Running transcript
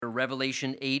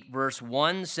Revelation 8, verse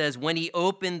 1 says, "When he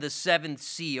opened the seventh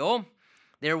seal,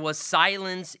 there was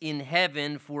silence in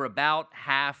heaven for about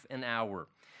half an hour.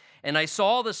 And I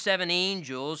saw the seven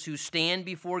angels who stand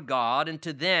before God, and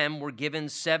to them were given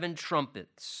seven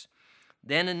trumpets.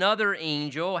 Then another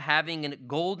angel, having a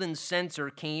golden censer,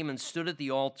 came and stood at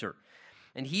the altar.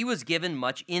 And he was given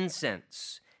much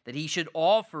incense, that he should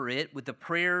offer it with the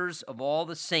prayers of all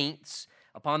the saints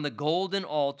upon the golden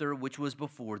altar which was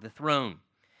before the throne.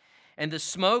 And the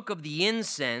smoke of the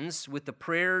incense with the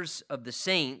prayers of the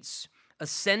saints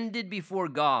ascended before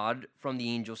God from the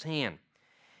angel's hand.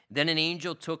 Then an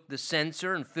angel took the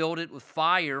censer and filled it with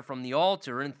fire from the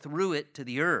altar and threw it to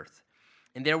the earth.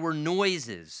 And there were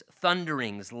noises,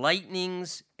 thunderings,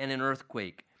 lightnings, and an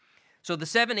earthquake. So the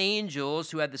seven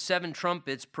angels who had the seven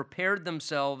trumpets prepared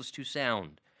themselves to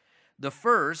sound. The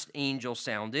first angel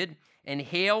sounded, and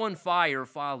hail and fire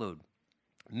followed,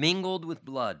 mingled with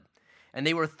blood, and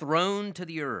they were thrown to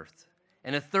the earth.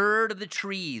 And a third of the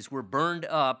trees were burned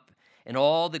up, and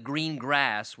all the green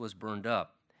grass was burned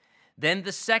up. Then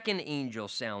the second angel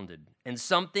sounded, and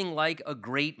something like a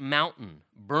great mountain,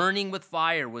 burning with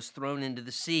fire, was thrown into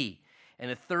the sea,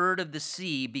 and a third of the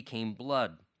sea became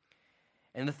blood.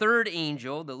 And the third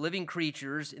angel, the living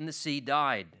creatures in the sea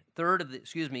died.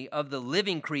 Of the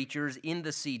living creatures in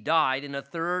the sea died, and a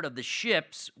third of the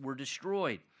ships were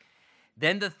destroyed.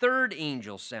 Then the third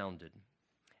angel sounded,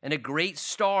 and a great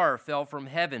star fell from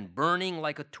heaven, burning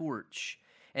like a torch,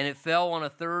 and it fell on a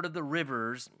third of the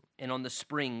rivers and on the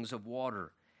springs of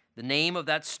water. The name of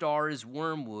that star is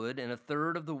Wormwood, and a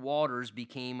third of the waters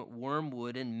became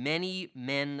wormwood, and many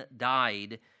men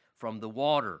died from the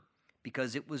water,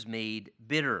 because it was made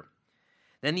bitter.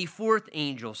 Then the fourth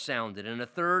angel sounded, and a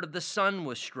third of the sun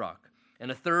was struck,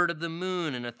 and a third of the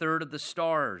moon, and a third of the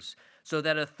stars, so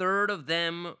that a third of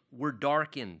them were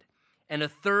darkened, and a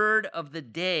third of the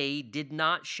day did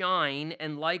not shine,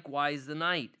 and likewise the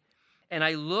night. And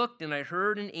I looked, and I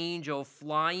heard an angel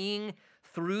flying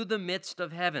through the midst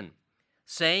of heaven,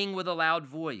 saying with a loud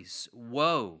voice,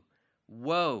 Woe,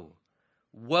 woe,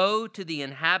 woe to the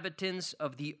inhabitants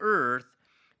of the earth,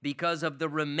 because of the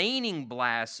remaining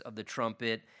blasts of the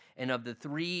trumpet and of the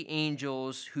three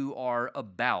angels who are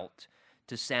about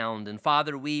to sound. And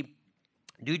Father, we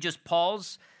do just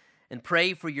pause and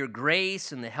pray for your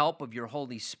grace and the help of your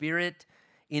Holy Spirit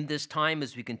in this time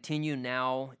as we continue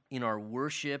now in our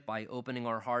worship by opening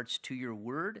our hearts to your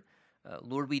word.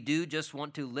 Lord, we do just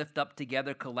want to lift up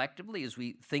together collectively as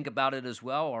we think about it as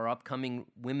well, our upcoming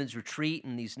women's retreat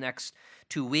in these next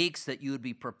 2 weeks, that you would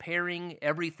be preparing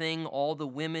everything, all the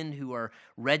women who are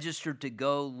registered to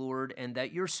go, Lord, and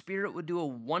that your Spirit would do a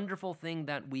wonderful thing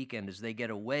that weekend as they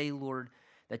get away, Lord,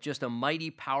 that just a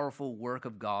mighty, powerful work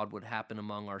of God would happen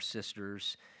among our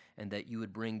sisters, and that you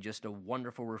would bring just a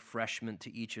wonderful refreshment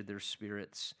to each of their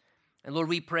spirits. And Lord,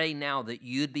 we pray now that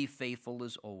you'd be faithful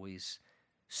as always.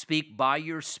 Speak by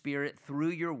your Spirit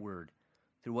through your word,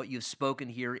 through what you've spoken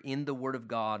here in the word of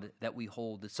God that we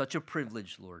hold. It's such a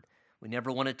privilege, Lord. We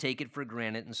never want to take it for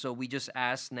granted. And so we just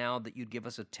ask now that you'd give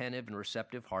us attentive and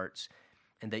receptive hearts,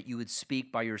 and that you would speak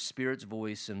by your Spirit's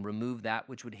voice and remove that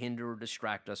which would hinder or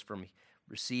distract us from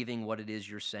receiving what it is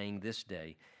you're saying this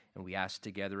day. And we ask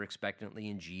together expectantly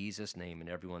in Jesus' name. And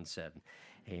everyone said,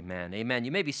 amen. Amen.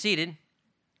 You may be seated.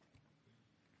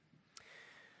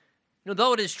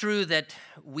 Though it is true that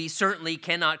we certainly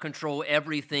cannot control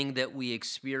everything that we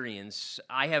experience,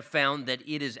 I have found that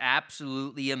it is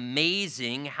absolutely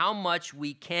amazing how much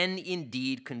we can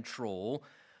indeed control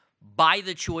by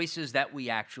the choices that we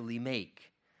actually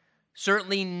make.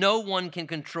 Certainly no one can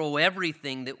control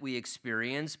everything that we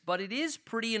experience, but it is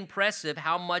pretty impressive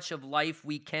how much of life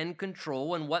we can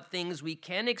control and what things we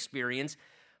can experience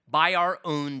by our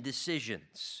own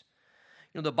decisions.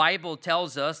 The Bible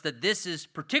tells us that this is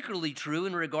particularly true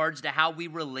in regards to how we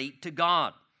relate to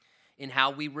God, in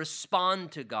how we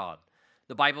respond to God.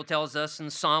 The Bible tells us in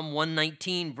Psalm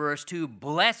 119, verse 2,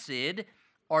 Blessed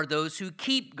are those who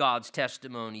keep God's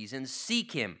testimonies and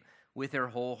seek him with their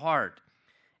whole heart.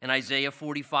 And Isaiah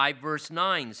 45, verse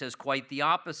 9 says quite the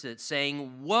opposite,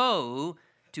 saying, Woe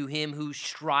to him who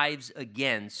strives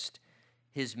against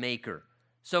his maker.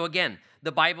 So again,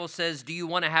 the Bible says, do you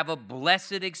want to have a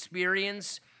blessed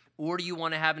experience, or do you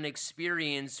want to have an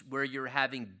experience where you're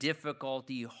having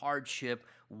difficulty, hardship,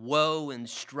 woe, and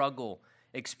struggle,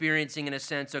 experiencing, in a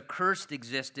sense, a cursed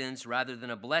existence rather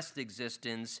than a blessed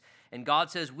existence? And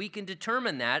God says we can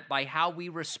determine that by how we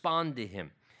respond to him,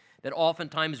 that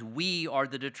oftentimes we are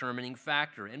the determining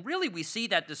factor. And really, we see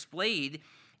that displayed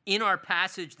in our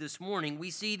passage this morning.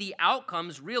 We see the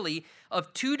outcomes, really,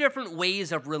 of two different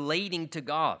ways of relating to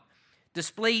God.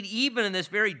 Displayed even in this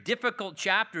very difficult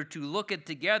chapter to look at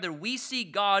together, we see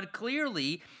God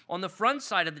clearly on the front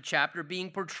side of the chapter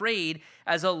being portrayed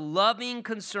as a loving,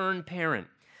 concerned parent,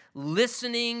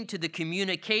 listening to the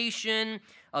communication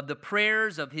of the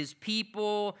prayers of his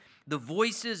people, the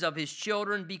voices of his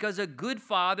children, because a good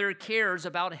father cares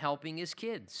about helping his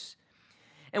kids.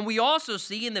 And we also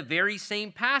see in the very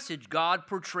same passage God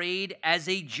portrayed as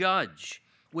a judge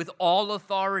with all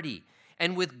authority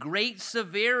and with great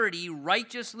severity,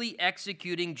 righteously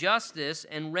executing justice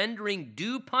and rendering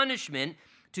due punishment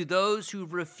to those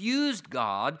who've refused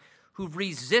God, who've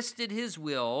resisted his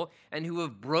will, and who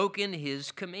have broken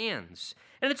his commands.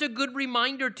 And it's a good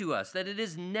reminder to us that it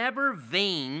is never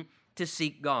vain to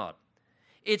seek God.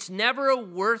 It's never a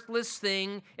worthless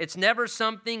thing. It's never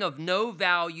something of no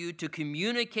value to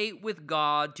communicate with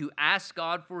God, to ask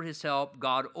God for his help.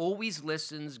 God always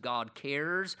listens. God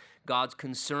cares. God's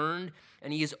concerned.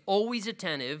 And he is always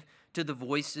attentive to the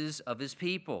voices of his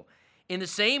people. In the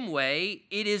same way,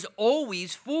 it is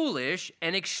always foolish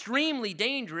and extremely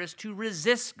dangerous to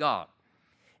resist God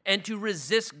and to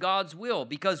resist God's will,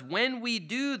 because when we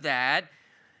do that,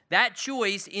 that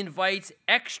choice invites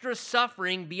extra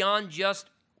suffering beyond just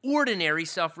ordinary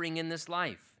suffering in this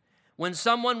life. When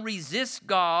someone resists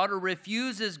God or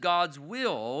refuses God's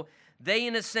will, they,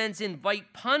 in a sense,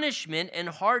 invite punishment and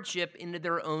hardship into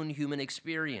their own human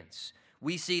experience.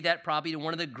 We see that probably to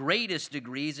one of the greatest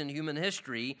degrees in human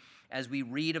history as we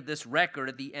read of this record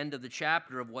at the end of the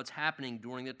chapter of what's happening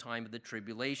during the time of the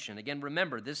tribulation. Again,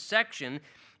 remember, this section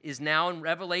is now in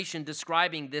Revelation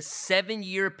describing this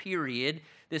 7-year period,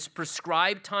 this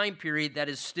prescribed time period that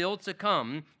is still to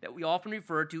come, that we often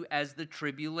refer to as the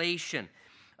tribulation,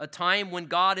 a time when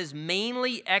God is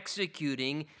mainly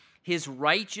executing his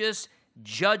righteous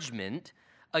judgment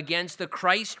against the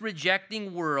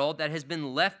Christ-rejecting world that has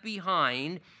been left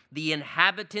behind, the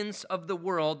inhabitants of the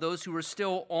world, those who are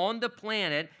still on the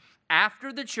planet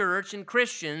after the church and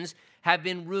Christians have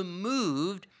been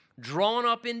removed, drawn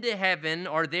up into heaven,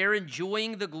 are there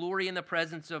enjoying the glory and the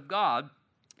presence of God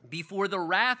before the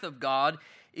wrath of God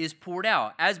is poured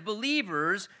out. As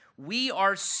believers, we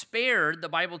are spared, the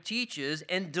Bible teaches,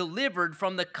 and delivered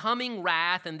from the coming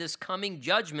wrath and this coming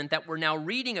judgment that we're now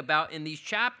reading about in these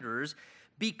chapters,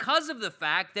 because of the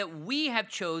fact that we have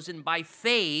chosen by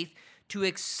faith to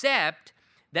accept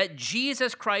that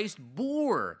Jesus Christ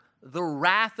bore the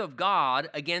wrath of God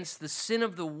against the sin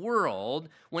of the world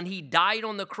when he died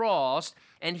on the cross,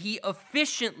 and he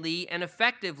efficiently and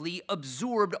effectively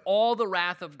absorbed all the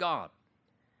wrath of God.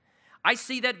 I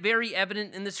see that very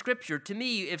evident in the scripture. To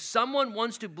me, if someone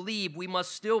wants to believe we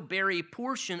must still bear a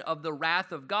portion of the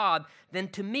wrath of God, then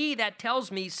to me that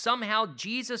tells me somehow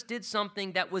Jesus did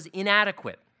something that was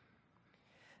inadequate.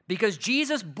 Because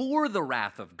Jesus bore the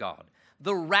wrath of God.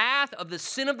 The wrath of the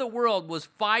sin of the world was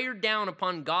fired down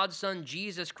upon God's Son,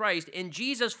 Jesus Christ, and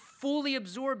Jesus fully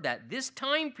absorbed that. This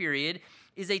time period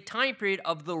is a time period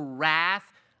of the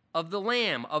wrath of the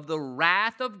Lamb, of the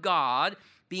wrath of God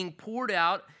being poured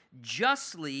out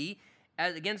justly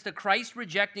against the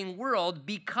Christ-rejecting world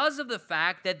because of the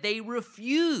fact that they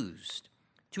refused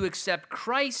to accept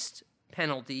Christ's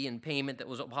penalty and payment that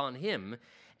was upon him.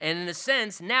 And in a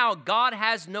sense, now God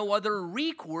has no other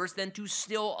recourse than to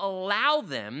still allow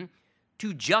them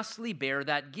to justly bear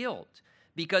that guilt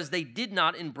because they did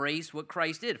not embrace what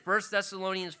Christ did. 1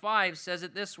 Thessalonians 5 says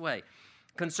it this way: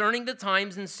 concerning the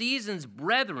times and seasons,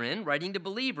 brethren, writing to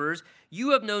believers,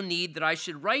 you have no need that I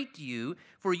should write to you,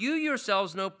 for you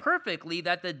yourselves know perfectly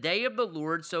that the day of the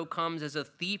Lord so comes as a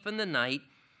thief in the night.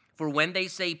 For when they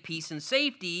say peace and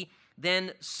safety,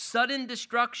 then sudden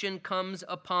destruction comes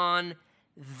upon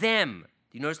them.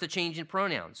 Do you notice the change in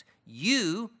pronouns?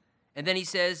 You, and then he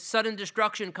says sudden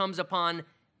destruction comes upon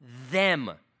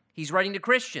them. He's writing to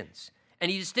Christians, and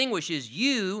he distinguishes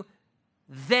you,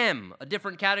 them, a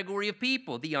different category of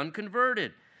people, the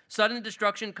unconverted. Sudden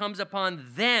destruction comes upon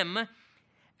them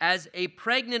as a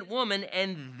pregnant woman,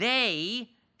 and they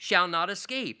shall not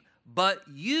escape. But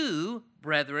you,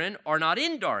 brethren, are not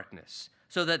in darkness,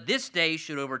 so that this day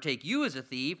should overtake you as a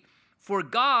thief. For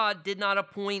God did not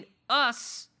appoint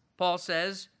us, Paul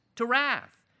says, to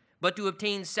wrath, but to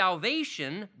obtain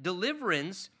salvation,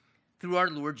 deliverance, through our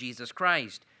Lord Jesus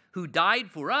Christ, who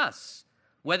died for us,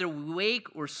 whether we wake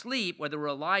or sleep, whether we're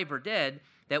alive or dead,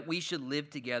 that we should live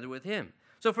together with him.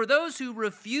 So for those who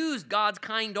refused God's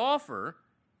kind offer,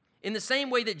 in the same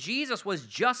way that Jesus was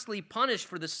justly punished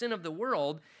for the sin of the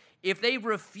world, if they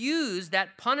refuse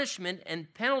that punishment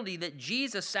and penalty that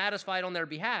Jesus satisfied on their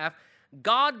behalf,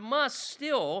 God must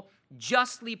still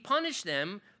justly punish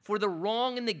them for the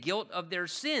wrong and the guilt of their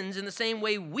sins in the same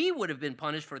way we would have been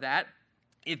punished for that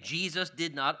if Jesus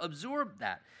did not absorb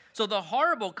that. So the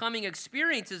horrible coming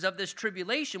experiences of this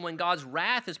tribulation when God's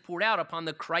wrath is poured out upon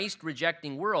the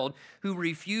Christ-rejecting world who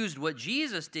refused what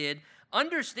Jesus did,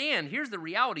 understand, here's the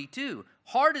reality too.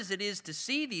 Hard as it is to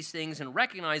see these things and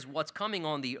recognize what's coming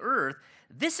on the earth,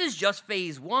 this is just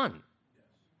phase one.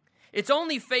 It's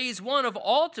only phase one of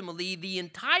ultimately the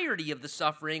entirety of the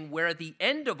suffering, where at the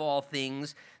end of all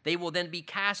things, they will then be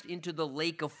cast into the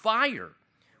lake of fire,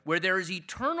 where there is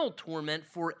eternal torment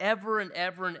forever and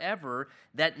ever and ever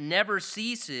that never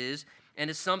ceases and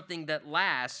is something that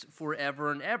lasts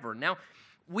forever and ever. Now,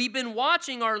 we've been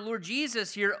watching our Lord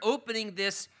Jesus here opening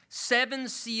this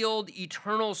seven-sealed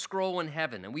eternal scroll in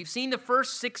heaven. And we've seen the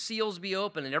first 6 seals be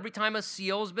opened. And every time a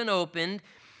seal has been opened,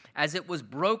 as it was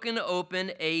broken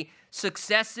open, a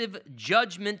successive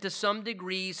judgment to some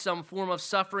degree, some form of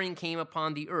suffering came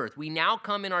upon the earth. We now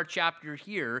come in our chapter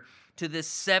here to this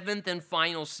 7th and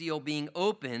final seal being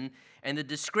opened and the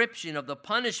description of the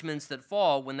punishments that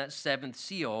fall when that 7th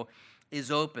seal is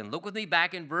open. Look with me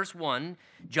back in verse 1.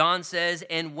 John says,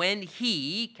 and when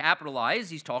he,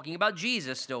 capitalized, he's talking about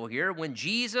Jesus still here, when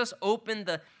Jesus opened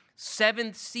the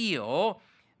 7th seal,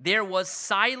 there was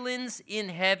silence in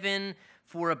heaven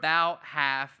for about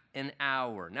half an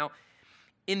hour. Now,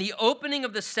 in the opening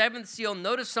of the 7th seal,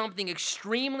 notice something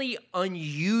extremely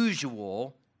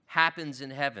unusual happens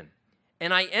in heaven.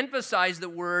 And I emphasize the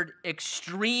word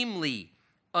extremely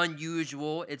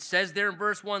unusual. It says there in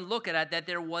verse 1, look at it, that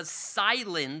there was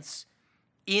silence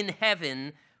in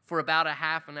heaven for about a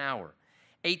half an hour.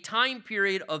 A time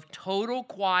period of total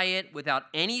quiet without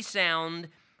any sound,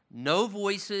 no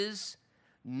voices,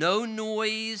 no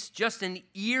noise, just an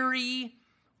eerie,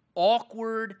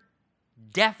 awkward,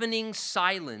 deafening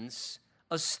silence.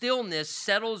 A stillness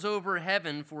settles over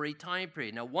heaven for a time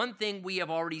period. Now, one thing we have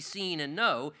already seen and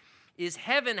know is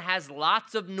heaven has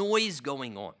lots of noise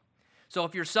going on. So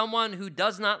if you're someone who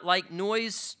does not like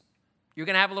noise, you're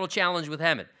going to have a little challenge with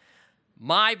heaven.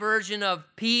 My version of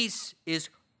peace is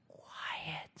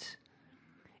quiet.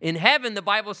 In heaven, the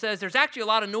Bible says there's actually a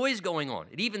lot of noise going on.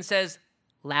 It even says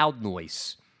loud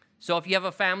noise. So if you have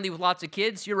a family with lots of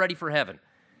kids, you're ready for heaven.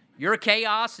 Your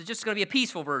chaos is just going to be a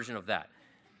peaceful version of that.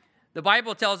 The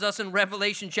Bible tells us in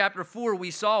Revelation chapter 4,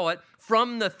 we saw it,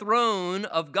 from the throne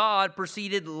of God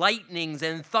proceeded lightnings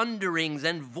and thunderings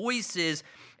and voices,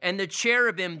 and the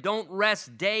cherubim don't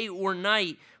rest day or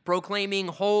night, proclaiming,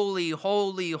 holy,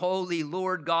 holy, holy,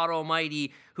 Lord God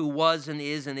Almighty, who was and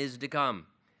is to come.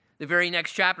 The very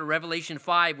next chapter, Revelation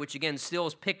 5, which again still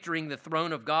is picturing the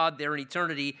throne of God there in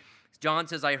eternity, John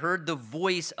says, I heard the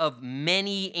voice of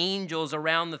many angels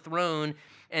around the throne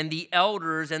and the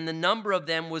elders, and the number of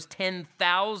them was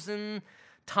 10,000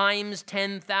 times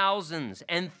 10,000s,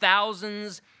 and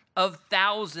thousands of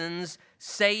thousands,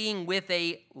 saying with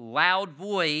a loud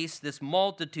voice, this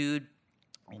multitude,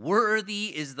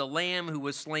 worthy is the Lamb who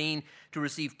was slain to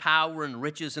receive power and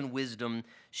riches and wisdom,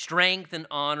 strength and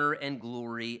honor and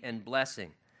glory and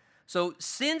blessing. So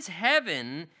since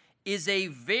heaven is a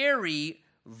very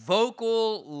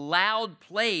vocal, loud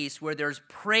place where there's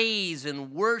praise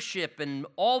and worship and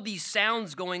all these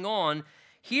sounds going on,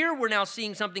 here we're now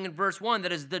seeing something in verse 1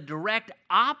 that is the direct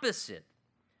opposite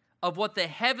of what the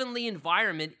heavenly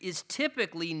environment is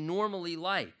typically normally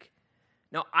like.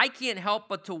 Now, I can't help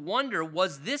but to wonder,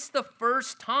 was this the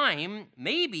first time,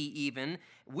 maybe even,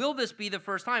 will this be the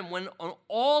first time when on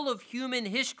all of human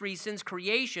history since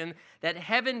creation that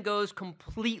heaven goes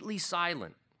completely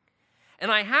silent?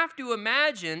 And I have to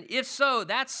imagine, if so,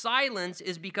 that silence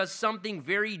is because something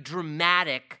very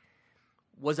dramatic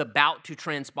was about to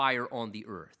transpire on the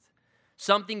earth.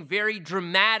 Something very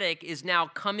dramatic is now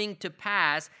coming to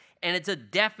pass, and it's a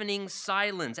deafening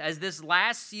silence. As this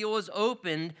last seal is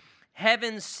opened,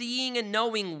 heaven seeing and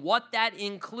knowing what that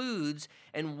includes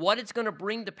and what it's going to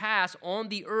bring to pass on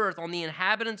the earth, on the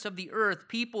inhabitants of the earth,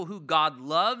 people who God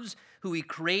loves, who he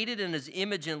created in his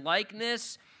image and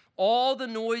likeness, all the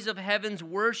noise of heaven's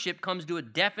worship comes to a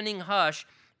deafening hush,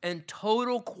 and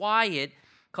total quiet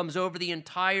comes over the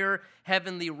entire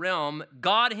heavenly realm.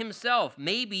 God himself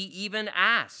maybe even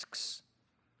asks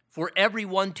for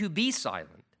everyone to be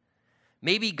silent.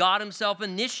 Maybe God himself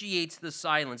initiates the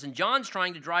silence. And John's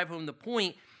trying to drive home the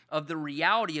point of the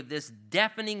reality of this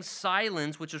deafening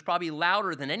silence, which was probably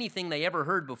louder than anything they ever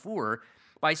heard before,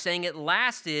 by saying it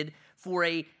lasted for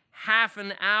a half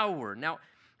an hour. Now,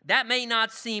 that may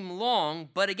not seem long,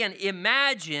 but again,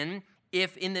 imagine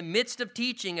if in the midst of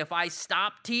teaching, if I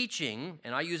stop teaching,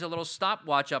 and I use a little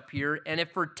stopwatch up here, and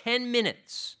if for 10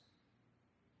 minutes,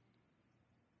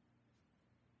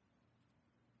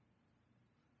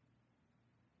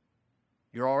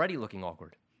 you're already looking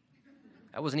awkward.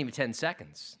 That wasn't even 10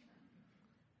 seconds.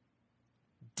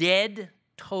 dead,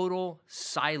 total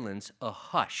silence, a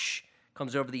hush,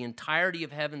 comes over the entirety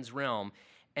of heaven's realm.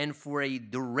 And for a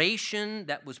duration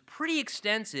that was pretty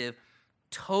extensive,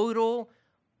 total,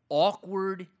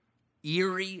 awkward,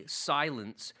 eerie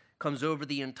silence comes over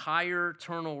the entire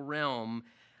eternal realm.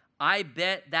 I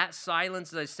bet that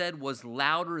silence, as I said, was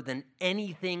louder than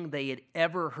anything they had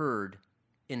ever heard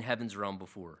in heaven's realm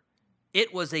before.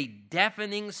 It was a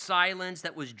deafening silence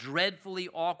that was dreadfully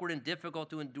awkward and difficult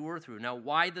to endure through. Now,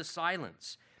 why the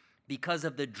silence? Because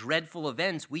of the dreadful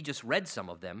events, we just read some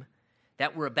of them,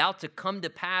 that were about to come to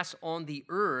pass on the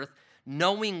earth,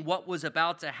 knowing what was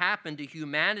about to happen to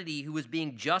humanity who was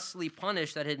being justly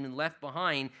punished that had been left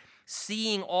behind,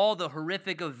 seeing all the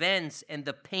horrific events and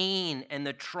the pain and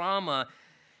the trauma,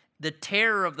 the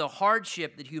terror of the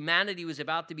hardship that humanity was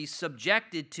about to be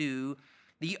subjected to.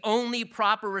 The only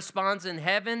proper response in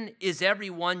heaven is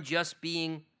everyone just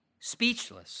being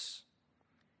speechless.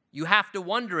 You have to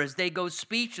wonder, as they go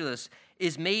speechless,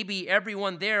 is maybe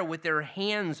everyone there with their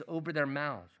hands over their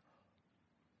mouths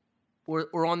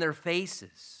or on their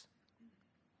faces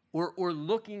or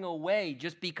looking away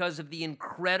just because of the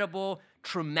incredible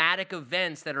traumatic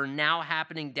events that are now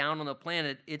happening down on the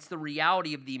planet. It's the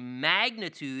reality of the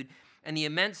magnitude and the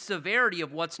immense severity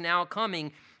of what's now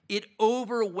coming. It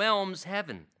overwhelms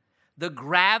heaven. The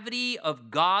gravity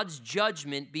of God's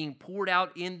judgment being poured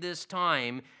out in this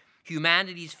time,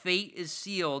 humanity's fate is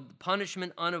sealed,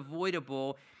 punishment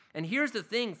unavoidable. And here's the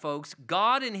thing, folks.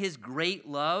 God in his great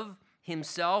love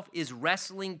himself is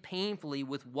wrestling painfully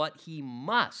with what he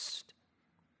must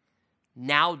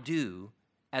now do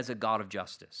as a God of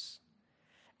justice.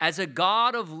 As a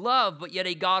God of love, but yet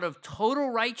a God of total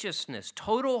righteousness,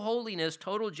 total holiness,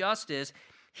 total justice,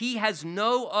 he has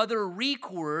no other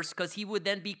recourse because he would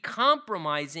then be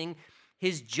compromising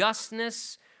his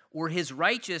justness or his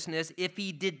righteousness if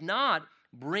he did not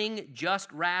bring just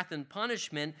wrath and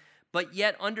punishment. But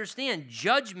yet understand,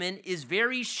 judgment is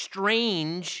very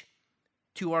strange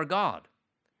to our God.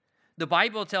 The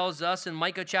Bible tells us in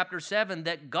Micah chapter 7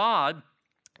 that God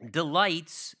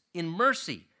delights in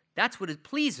mercy. That's what it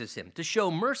pleases him, to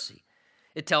show mercy.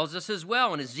 It tells us as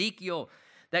well in Ezekiel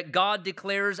that God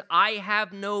declares, I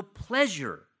have no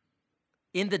pleasure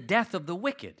in the death of the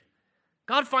wicked.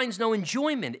 God finds no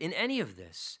enjoyment in any of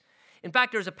this. In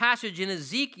fact, there's a passage in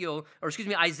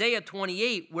Isaiah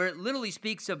 28, where it literally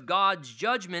speaks of God's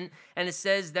judgment, and it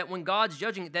says that when God's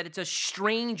judging, that it's a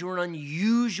strange or an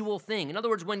unusual thing. In other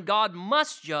words, when God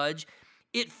must judge,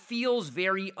 it feels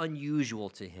very unusual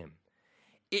to him.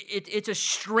 It's a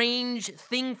strange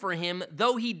thing for him.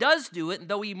 Though he does do it, and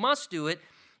though he must do it,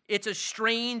 it's a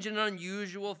strange and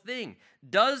unusual thing.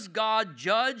 Does God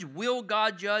judge? Will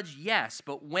God judge? Yes.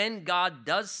 But when God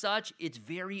does such, it's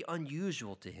very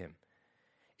unusual to him.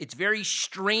 It's very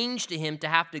strange to him to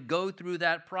have to go through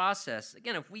that process.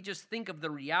 Again, if we just think of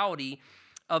the reality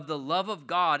of the love of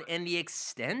God and the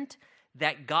extent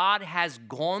that God has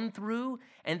gone through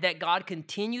and that God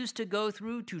continues to go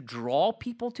through to draw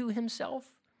people to himself,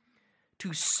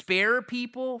 to spare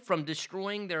people from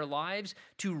destroying their lives,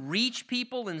 to reach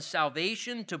people in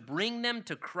salvation, to bring them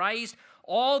to Christ.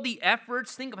 All the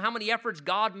efforts, think of how many efforts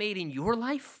God made in your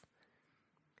life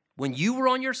when you were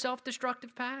on your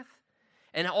self-destructive path.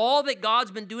 And all that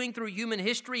God's been doing through human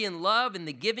history and love and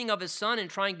the giving of his son and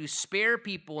trying to spare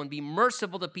people and be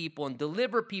merciful to people and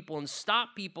deliver people and stop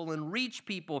people and reach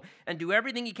people and do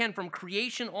everything he can from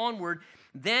creation onward.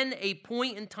 Then a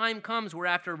point in time comes where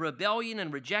after rebellion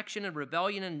and rejection and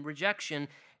rebellion and rejection,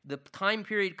 the time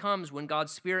period comes when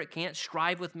God's Spirit can't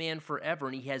strive with man forever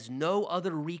and he has no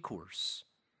other recourse.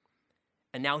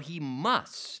 And now he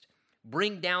must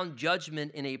bring down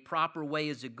judgment in a proper way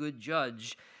as a good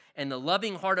judge. And the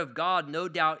loving heart of God, no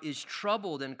doubt, is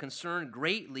troubled and concerned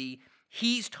greatly.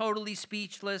 He's totally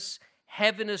speechless.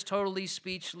 Heaven is totally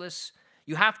speechless.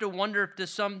 You have to wonder if to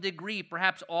some degree,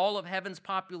 perhaps all of heaven's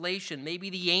population, maybe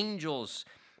the angels,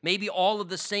 maybe all of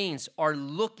the saints are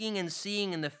looking and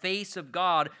seeing in the face of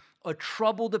God a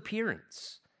troubled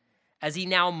appearance as he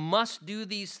now must do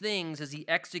these things as he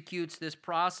executes this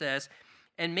process.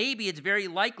 And maybe it's very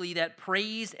likely that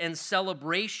praise and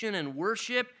celebration and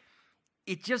worship,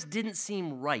 it just didn't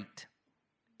seem right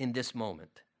in this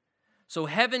moment. So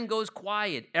heaven goes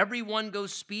quiet. Everyone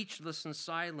goes speechless and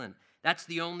silent. That's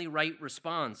the only right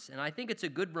response. And I think it's a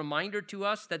good reminder to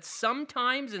us that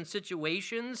sometimes in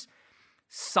situations,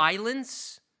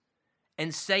 silence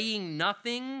and saying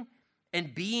nothing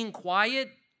and being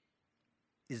quiet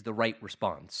is the right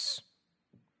response.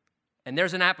 And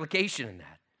there's an application in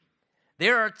that.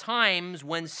 There are times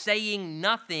when saying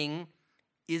nothing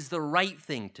is the right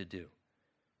thing to do.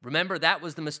 Remember, that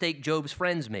was the mistake Job's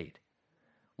friends made.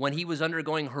 when he was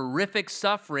undergoing horrific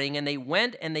suffering, and they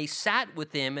went and they sat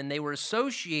with him, and they were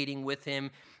associating with him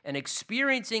and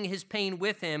experiencing his pain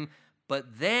with him.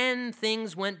 But then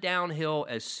things went downhill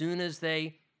as soon as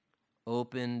they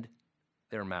opened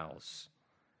their mouths.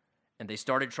 And they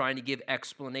started trying to give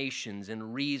explanations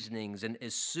and reasonings. And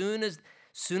as soon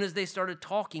as they started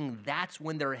talking, that's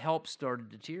when their health started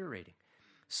deteriorating.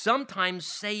 Sometimes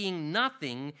saying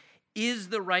nothing is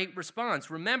the right response.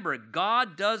 Remember,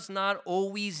 God does not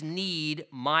always need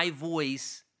my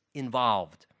voice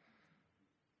involved.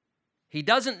 He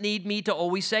doesn't need me to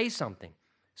always say something.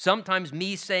 Sometimes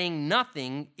me saying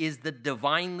nothing is the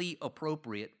divinely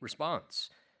appropriate response.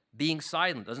 Being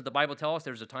silent. Doesn't the Bible tell us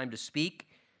there's a time to speak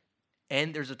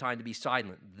and there's a time to be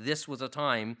silent? This was a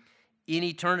time in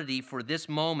eternity for this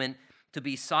moment to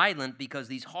be silent because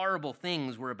these horrible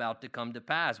things were about to come to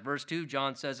pass. Verse 2,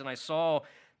 John says, "And I saw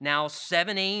now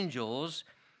 7 angels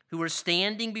who were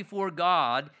standing before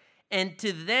God, and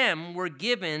to them were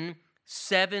given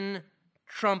 7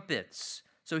 trumpets."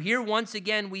 So here once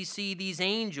again we see these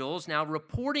angels now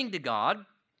reporting to God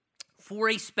for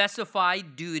a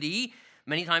specified duty.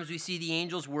 Many times we see the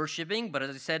angels worshiping, but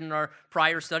as I said in our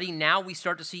prior study, now we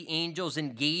start to see angels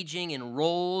engaging in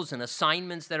roles and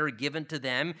assignments that are given to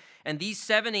them. And these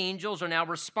 7 angels are now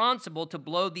responsible to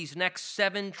blow these next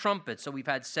 7 trumpets. So we've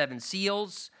had 7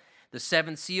 seals. The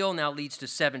 7th seal now leads to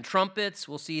 7 trumpets.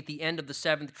 We'll see at the end of the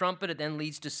 7th trumpet, it then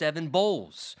leads to 7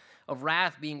 bowls of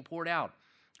wrath being poured out.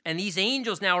 And these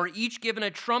angels now are each given a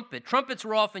trumpet. Trumpets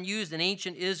were often used in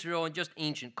ancient Israel and just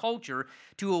ancient culture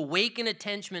to awaken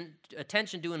attention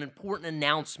to an important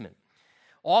announcement.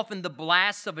 Often the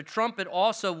blasts of a trumpet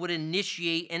also would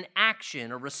initiate an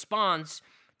action, a response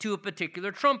to a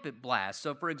particular trumpet blast.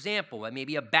 So for example,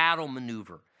 maybe a battle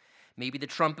maneuver. Maybe the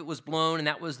trumpet was blown and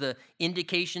that was the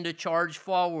indication to charge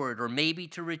forward, or maybe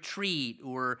to retreat,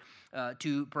 or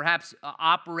to perhaps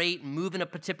operate and move in a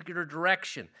particular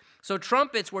direction. So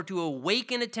trumpets were to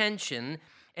awaken attention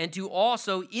and to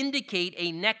also indicate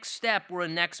a next step or a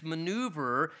next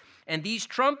maneuver. And these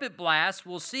trumpet blasts,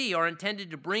 we'll see, are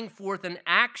intended to bring forth an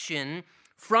action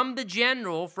from the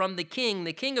general, from the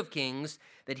king of kings,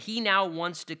 that he now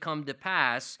wants to come to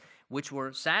pass, which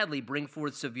will sadly bring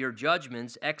forth severe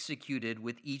judgments executed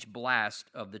with each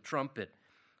blast of the trumpet.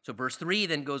 So verse 3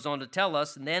 then goes on to tell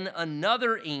us, "And then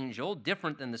another angel,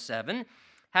 different than the 7,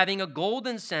 having a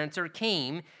golden censer,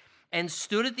 came and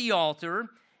stood at the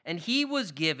altar, and he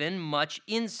was given much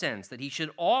incense, that he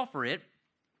should offer it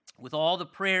with all the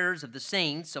prayers of the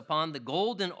saints upon the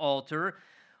golden altar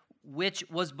which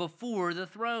was before the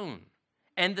throne.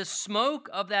 And the smoke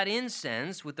of that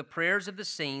incense with the prayers of the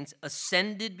saints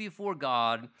ascended before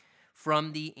God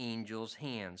from the angel's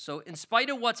hand." So in spite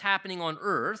of what's happening on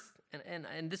earth,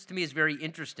 and this to me is very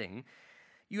interesting,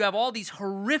 you have all these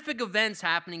horrific events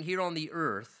happening here on the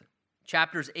earth.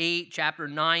 Chapters 8, chapter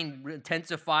 9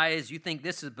 intensifies. You think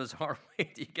this is a bizarre way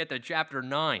to get to chapter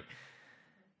 9.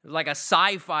 It's like a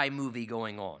sci-fi movie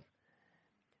going on.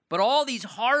 But all these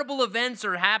horrible events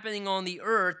are happening on the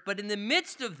earth. But in the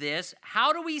midst of this,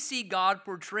 how do we see God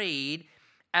portrayed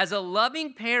as a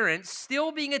loving parent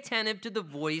still being attentive to the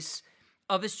voice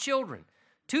of his children?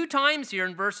 2 times here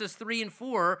in verses 3 and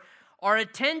 4, our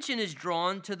attention is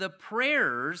drawn to the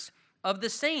prayers of the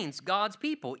saints, God's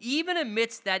people. Even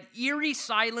amidst that eerie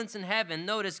silence in heaven,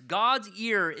 notice God's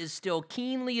ear is still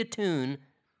keenly attuned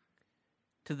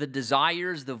to the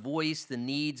desires, the voice, the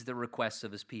needs, the requests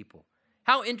of his people.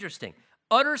 How interesting.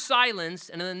 Utter silence,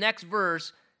 and in the next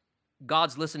verse,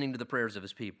 God's listening to the prayers of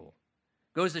his people.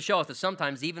 Goes to show us that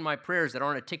sometimes even my prayers that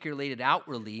aren't articulated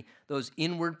outwardly, those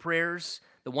inward prayers,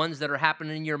 the ones that are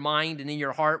happening in your mind and in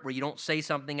your heart where you don't say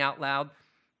something out loud,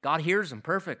 God hears them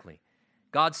perfectly.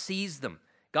 God sees them.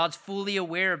 God's fully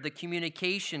aware of the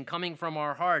communication coming from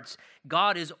our hearts.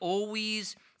 God is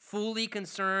always fully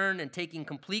concerned and taking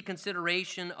complete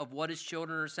consideration of what his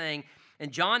children are saying.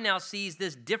 And John now sees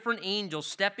this different angel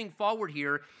stepping forward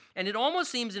here, and it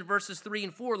almost seems in verses 3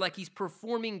 and 4 like he's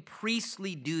performing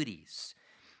priestly duties.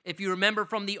 If you remember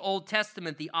from the Old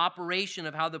Testament, the operation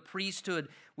of how the priesthood,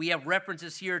 we have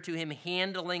references here to him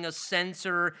handling a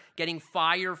censer, getting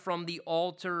fire from the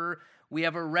altar. We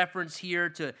have a reference here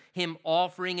to him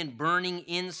offering and burning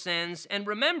incense. And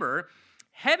remember,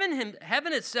 heaven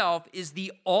itself is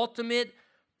the ultimate,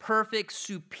 perfect,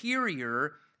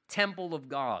 superior temple of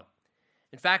God.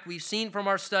 In fact, we've seen from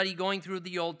our study going through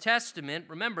the Old Testament,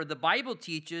 remember, the Bible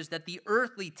teaches that the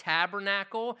earthly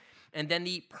tabernacle and then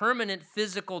the permanent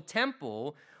physical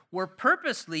temple were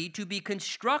purposely to be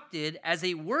constructed as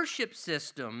a worship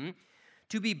system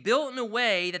to be built in a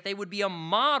way that they would be a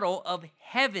model of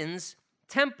heaven's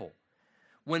temple.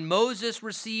 When Moses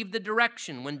received the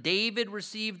direction, when David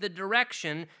received the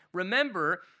direction,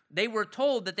 remember, they were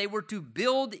told that they were to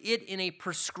build it in a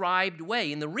prescribed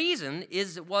way. And the reason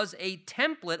is it was a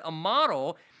template, a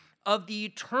model of the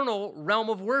eternal realm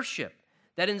of worship.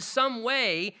 That in some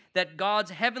way, that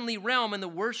God's heavenly realm and the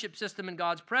worship system in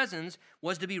God's presence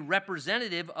was to be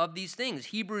representative of these things.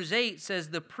 Hebrews 8 says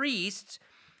the priests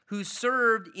who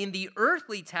served in the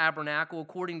earthly tabernacle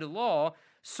according to law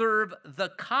serve the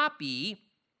copy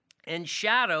and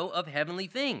shadow of heavenly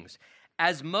things,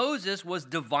 as Moses was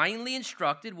divinely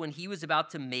instructed when he was about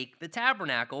to make the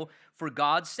tabernacle. For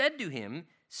God said to him,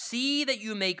 "See that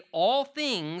you make all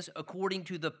things according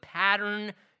to the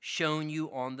pattern shown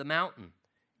you on the mountain."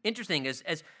 Interesting,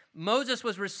 as Moses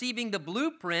was receiving the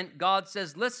blueprint, God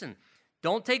says, listen,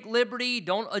 don't take liberty,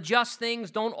 don't adjust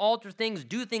things, don't alter things,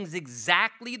 do things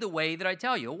exactly the way that I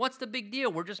tell you. What's the big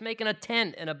deal? We're just making a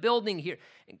tent and a building here.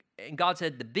 And God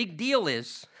said, the big deal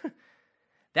is,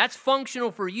 that's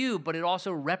functional for you, but it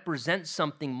also represents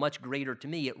something much greater to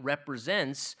me. It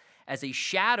represents, as a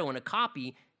shadow and a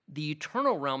copy, the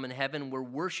eternal realm in heaven where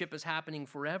worship is happening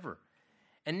forever.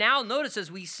 And now notice,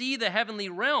 as we see the heavenly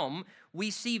realm, we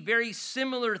see very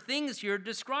similar things here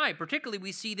described. Particularly,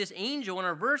 we see this angel in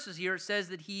our verses here. It says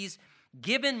that he's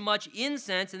given much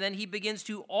incense, and then he begins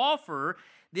to offer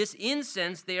this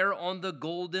incense there on the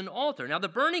golden altar. Now, the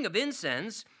burning of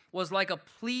incense was like a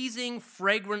pleasing,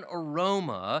 fragrant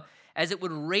aroma. As it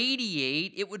would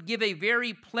radiate, it would give a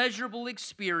very pleasurable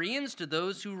experience to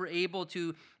those who were able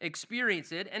to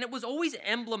experience it. And it was always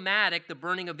emblematic, the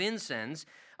burning of incense,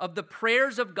 of the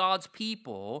prayers of God's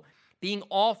people being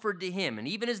offered to him. And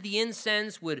even as the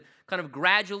incense would kind of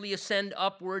gradually ascend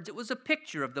upwards, it was a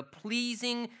picture of the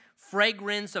pleasing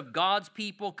fragrance of God's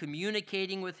people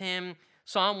communicating with him.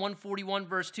 Psalm 141,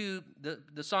 verse 2,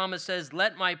 the psalmist says,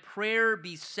 "Let my prayer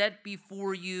be set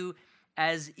before you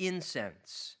as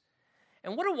incense."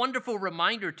 And what a wonderful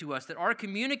reminder to us that our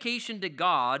communication to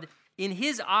God in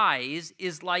his eyes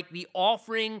is like the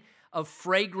offering of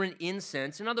fragrant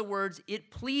incense. In other words,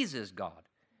 it pleases God.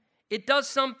 It does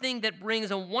something that brings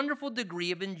a wonderful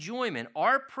degree of enjoyment.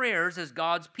 Our prayers as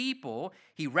God's people,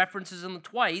 he references them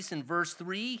twice. In verse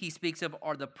 3, he speaks of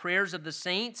are the prayers of the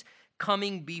saints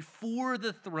coming before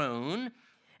the throne.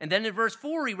 And then in verse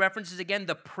 4, he references again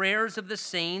the prayers of the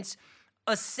saints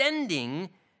ascending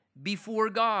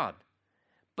before God.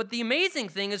 But the amazing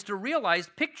thing is to realize,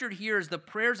 pictured here as the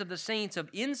prayers of the saints of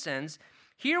incense,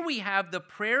 here we have the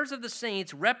prayers of the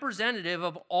saints representative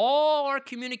of all our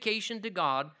communication to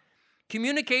God,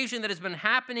 communication that has been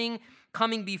happening,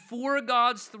 coming before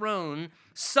God's throne.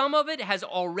 Some of it has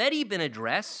already been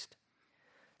addressed.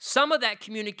 Some of that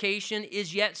communication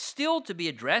is yet still to be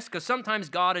addressed, because sometimes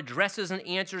God addresses and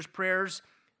answers prayers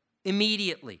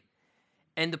immediately.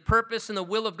 And the purpose and the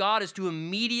will of God is to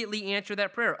immediately answer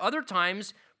that prayer. Other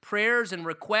times, prayers and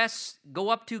requests go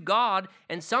up to God,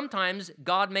 and sometimes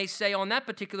God may say on that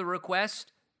particular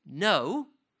request, no.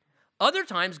 Other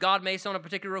times, God may say on a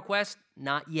particular request,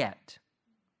 not yet.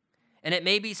 And it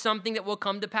may be something that will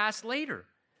come to pass later.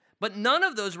 But none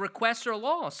of those requests are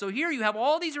lost. So here you have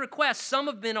all these requests. Some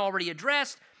have been already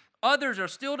addressed. Others are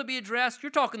still to be addressed.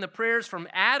 You're talking the prayers from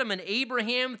Adam and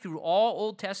Abraham through all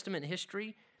Old Testament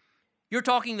history. You're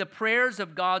talking the prayers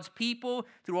of God's people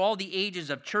through all the ages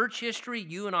of church history,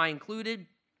 you and I included.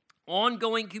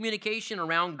 Ongoing communication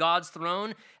around God's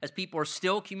throne as people are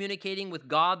still communicating with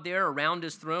God there around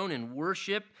his throne in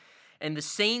worship. And the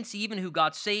saints even who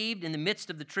got saved in the midst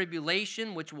of the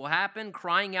tribulation, which will happen,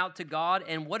 crying out to God.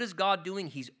 And what is God doing?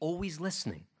 He's always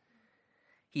listening.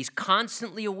 He's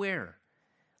constantly aware.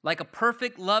 Like a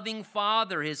perfect loving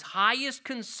father, his highest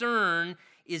concern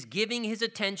is giving his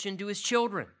attention to his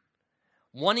children,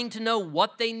 wanting to know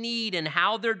what they need and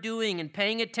how they're doing and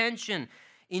paying attention,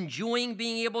 enjoying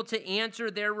being able to answer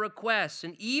their requests.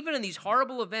 And even in these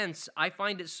horrible events, I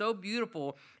find it so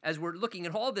beautiful as we're looking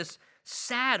at all this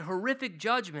sad, horrific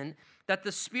judgment that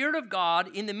the Spirit of God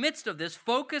in the midst of this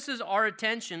focuses our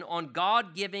attention on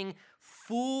God giving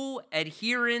full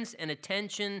adherence and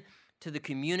attention to the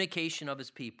communication of his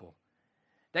people.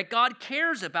 That God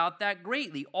cares about that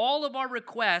greatly. All of our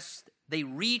requests, they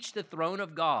reach the throne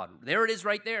of God. There it is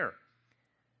right there.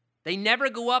 They never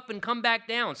go up and come back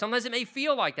down. Sometimes it may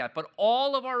feel like that, but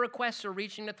all of our requests are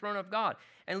reaching the throne of God.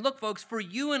 And look, folks, for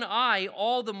you and I,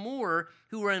 all the more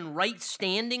who are in right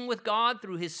standing with God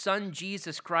through his Son,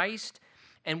 Jesus Christ,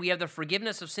 and we have the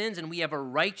forgiveness of sins, and we have a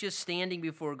righteous standing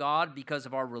before God because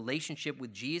of our relationship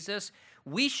with Jesus,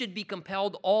 we should be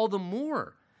compelled all the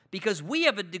more because we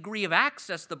have a degree of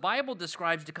access the Bible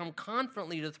describes to come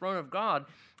confidently to the throne of God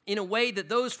in a way that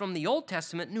those from the Old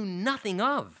Testament knew nothing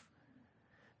of.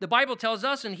 The Bible tells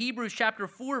us in Hebrews chapter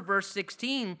 4, verse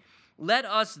 16, let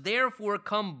us therefore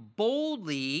come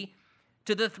boldly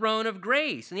to the throne of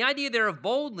grace. And the idea there of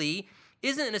boldly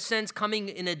isn't in a sense coming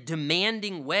in a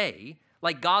demanding way,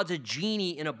 like God's a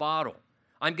genie in a bottle.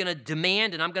 I'm going to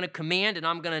demand and I'm going to command and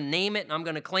I'm going to name it and I'm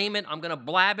going to claim it, I'm going to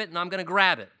blab it and I'm going to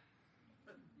grab it.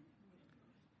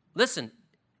 Listen,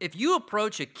 if you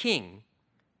approach a king,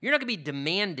 you're not going to be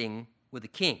demanding with a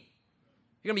king.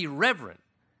 You're going to be reverent.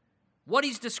 What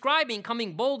he's describing,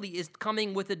 coming boldly, is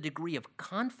coming with a degree of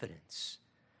confidence,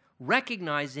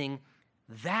 recognizing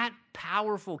that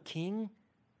powerful king,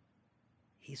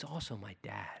 he's also my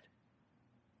dad.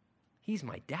 He's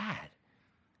my dad.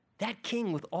 That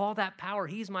king with all that power,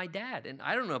 he's my dad. And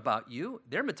I don't know about you.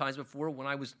 There have been times before when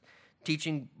I was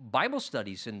teaching Bible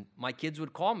studies and my kids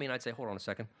would call me and I'd say, hold on a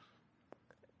second.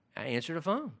 I answer the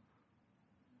phone.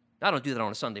 I don't do that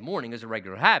on a Sunday morning as a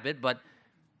regular habit, but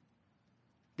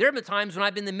there have been times when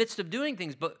I've been in the midst of doing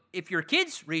things. But if your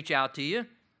kids reach out to you,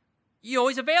 you're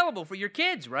always available for your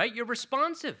kids, right? You're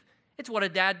responsive. It's what a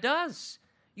dad does.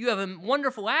 You have a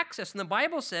wonderful access. And the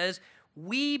Bible says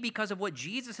we, because of what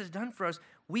Jesus has done for us,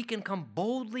 we can come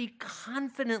boldly,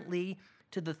 confidently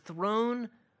to the throne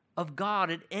of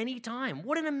God at any time.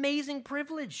 What an amazing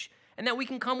privilege. And that we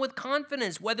can come with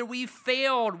confidence, whether we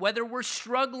failed, whether we're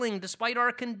struggling despite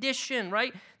our condition,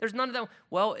 right? There's none of that.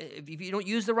 Well, if you don't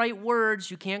use the right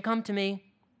words, you can't come to me.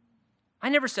 I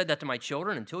never said that to my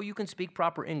children. Until you can speak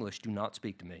proper English, do not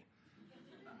speak to me.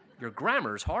 Your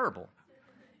grammar is horrible.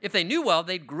 If they knew well,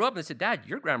 they grew up and said, Dad,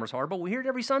 your grammar's horrible. We hear it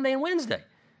every Sunday and Wednesday.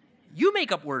 You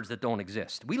make up words that don't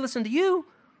exist. We listen to you.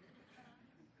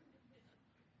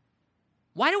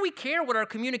 Why do we care what our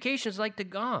communication is like to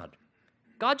God?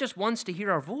 God just wants to hear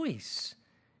our voice.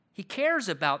 He cares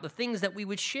about the things that we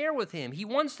would share with him. He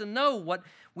wants to know what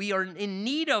we are in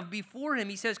need of before him.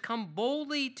 He says, come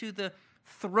boldly to the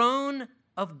throne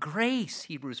of grace,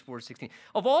 Hebrews 4:16.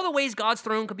 Of all the ways God's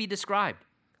throne could be described,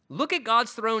 look at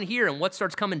God's throne here and what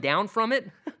starts coming down from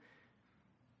it.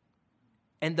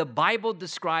 And the Bible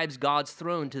describes God's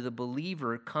throne to the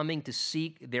believer coming to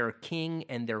seek their king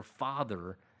and their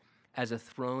father as a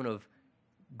throne of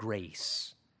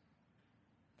grace.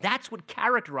 That's what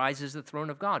characterizes the throne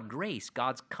of God, grace,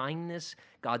 God's kindness,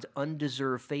 God's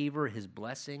undeserved favor, his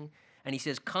blessing. And he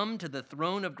says, come to the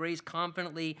throne of grace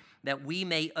confidently that we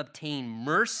may obtain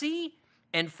mercy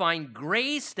and find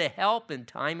grace to help in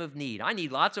time of need. I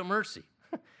need lots of mercy.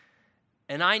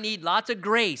 And I need lots of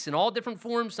grace in all different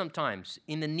forms sometimes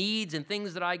in the needs and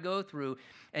things that I go through.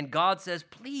 And God says,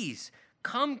 please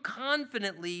come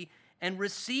confidently and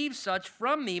receive such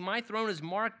from me. My throne is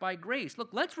marked by grace. Look,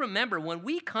 let's remember when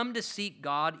we come to seek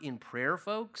God in prayer,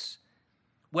 folks,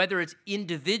 whether it's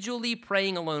individually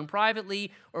praying alone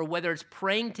privately or whether it's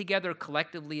praying together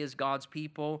collectively as God's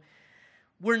people,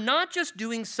 we're not just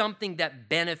doing something that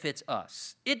benefits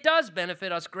us. It does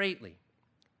benefit us greatly.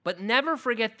 But never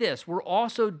forget this, we're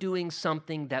also doing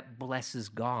something that blesses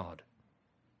God.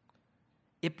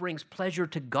 It brings pleasure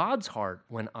to God's heart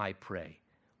when I pray,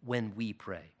 when we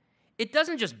pray. It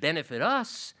doesn't just benefit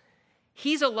us.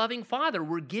 He's a loving father.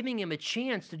 We're giving him a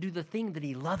chance to do the thing that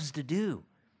he loves to do,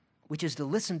 which is to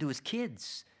listen to his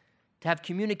kids, to have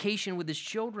communication with his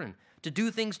children, to do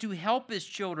things to help his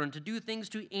children, to do things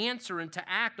to answer and to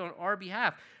act on our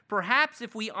behalf. Perhaps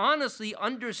if we honestly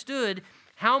understood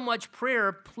how much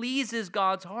prayer pleases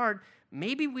God's heart,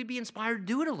 maybe we'd be inspired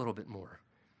to do it a little bit more.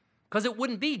 Because it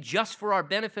wouldn't be just for our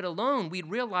benefit alone. We'd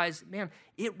realize, man,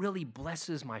 it really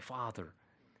blesses my Father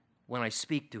when I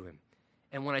speak to him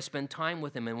and when I spend time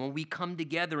with him and when we come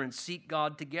together and seek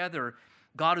God together.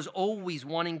 God is always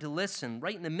wanting to listen.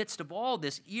 Right in the midst of all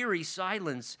this eerie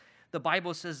silence, the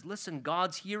Bible says, listen,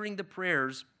 God's hearing the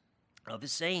prayers of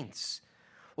his saints.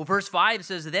 Well, verse 5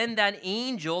 says, then that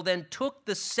angel then took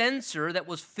the censer that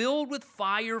was filled with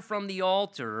fire from the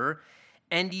altar,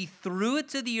 and he threw it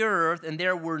to the earth, and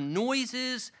there were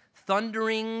noises,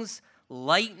 thunderings,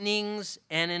 lightnings,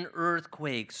 and an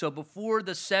earthquake. So before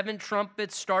the 7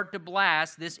 trumpets start to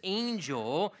blast, this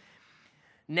angel,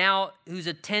 now who's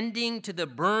attending to the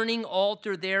burning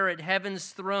altar there at heaven's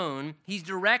throne, he's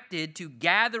directed to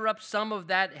gather up some of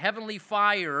that heavenly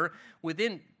fire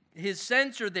within his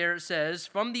censer there, it says,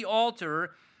 from the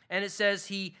altar, and it says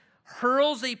he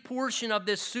hurls a portion of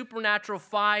this supernatural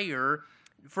fire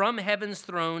from heaven's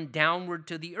throne downward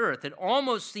to the earth. It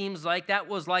almost seems like that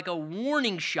was like a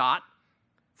warning shot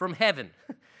from heaven,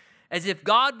 as if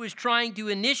God was trying to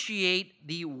initiate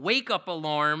the wake-up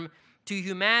alarm to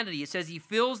humanity. It says he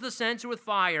fills the censer with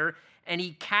fire, and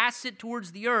he casts it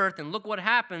towards the earth, and look what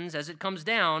happens as it comes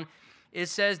down. it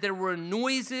says there were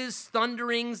noises,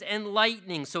 thunderings, and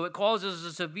lightning. So it causes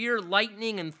a severe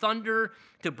lightning and thunder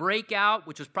to break out,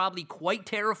 which was probably quite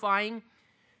terrifying.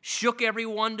 Shook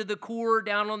everyone to the core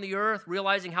down on the earth,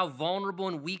 realizing how vulnerable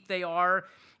and weak they are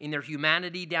in their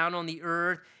humanity down on the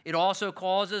earth. It also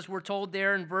causes, we're told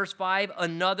there in verse 5,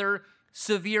 another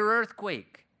severe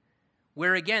earthquake,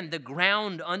 where again, the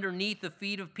ground underneath the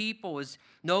feet of people is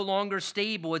no longer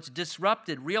stable. It's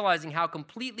disrupted, realizing how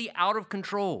completely out of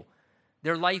control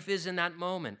their life is in that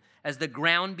moment, as the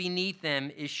ground beneath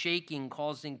them is shaking,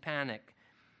 causing panic.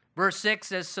 Verse 6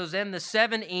 says, so then the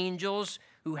 7 angels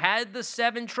who had the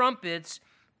 7 trumpets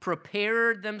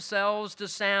prepared themselves to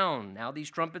sound. Now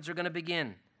these trumpets are going to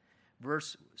begin.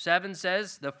 Verse 7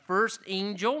 says, the first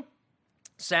angel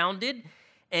sounded,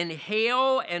 and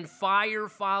hail and fire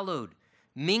followed,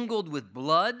 mingled with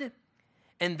blood,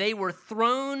 and they were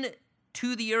thrown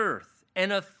to the earth.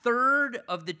 And a third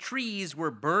of the trees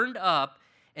were burned up,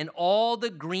 and all the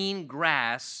green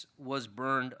grass was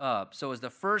burned up. So as the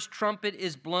first trumpet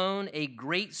is blown, a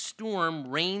great storm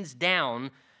rains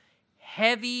down,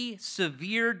 heavy,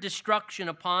 severe destruction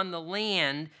upon the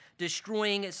land,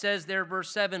 destroying, it says there,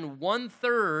 verse 7,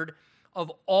 1/3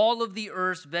 of all of the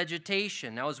earth's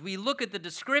vegetation. Now, as we look at the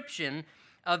description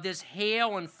of this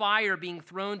hail and fire being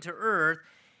thrown to earth,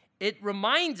 it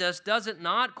reminds us, does it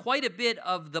not, quite a bit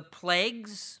of the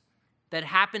plagues that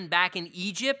happened back in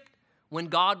Egypt when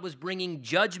God was bringing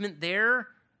judgment there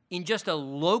in just a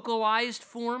localized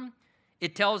form.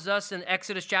 It tells us in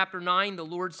Exodus chapter 9, the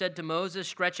Lord said to Moses,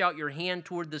 stretch out your hand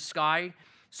toward the sky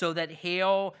so that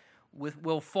hail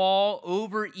will fall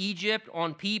over Egypt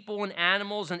on people and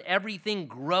animals and everything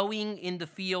growing in the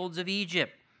fields of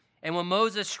Egypt. And when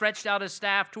Moses stretched out his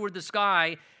staff toward the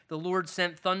sky, the Lord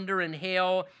sent thunder and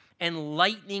hail, and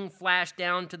lightning flashed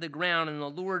down to the ground. And the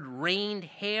Lord rained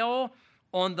hail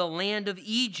on the land of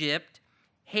Egypt.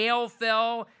 Hail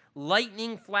fell,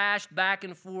 lightning flashed back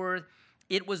and forth.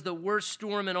 It was the worst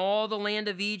storm in all the land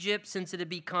of Egypt since it had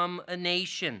become a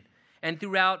nation. And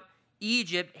throughout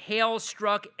Egypt, hail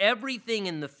struck everything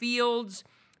in the fields,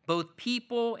 both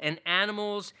people and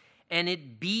animals, and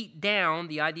it beat down,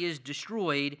 the idea is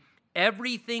destroyed,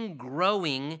 everything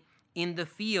growing in the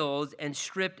fields and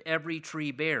stripped every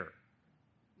tree bare.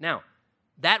 Now,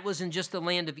 that wasn't just the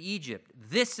land of Egypt.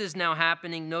 This is now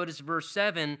happening, notice verse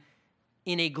 7,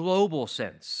 in a global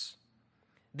sense.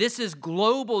 This is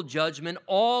global judgment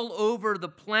all over the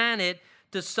planet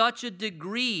to such a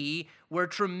degree where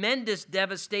tremendous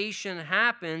devastation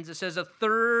happens. It says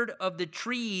 1/3 of the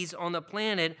trees on the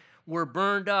planet were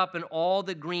burned up, and all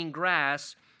the green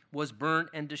grass was burnt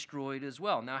and destroyed as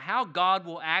well. Now, how God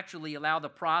will actually allow the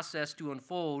process to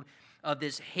unfold of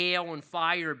this hail and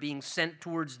fire being sent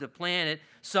towards the planet,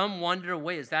 some wonder,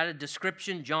 wait, is that a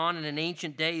description? John in an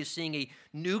ancient day is seeing a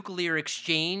nuclear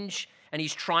exchange, and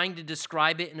he's trying to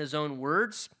describe it in his own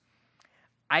words.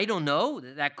 I don't know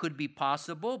that could be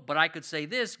possible, but I could say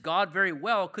this, God very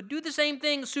well could do the same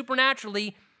thing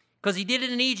supernaturally because he did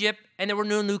it in Egypt and there were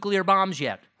no nuclear bombs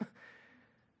yet.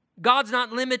 God's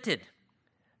not limited.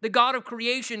 The God of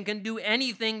creation can do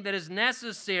anything that is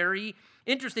necessary.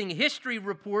 Interesting history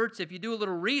reports, if you do a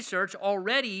little research,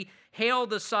 already hail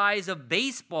the size of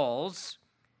baseballs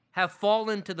have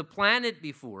fallen to the planet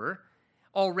before.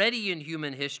 Already in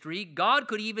human history, God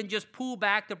could even just pull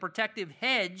back the protective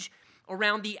hedge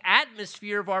around the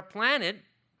atmosphere of our planet,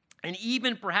 and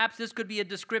even perhaps this could be a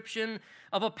description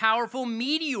of a powerful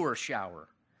meteor shower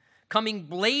coming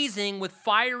blazing with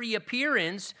fiery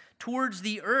appearance towards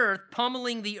the earth,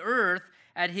 pummeling the earth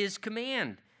at his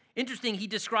command. Interesting, he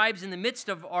describes in the midst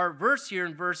of our verse here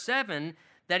in verse 7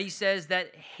 that he says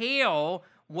that hail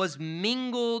was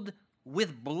mingled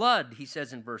with blood, he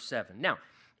says in verse 7. Now,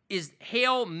 is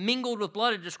hail mingled with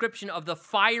blood a description of the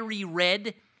fiery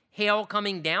red hail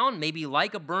coming down, maybe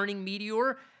like a burning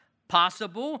meteor?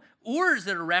 Possible. Or is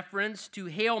it a reference to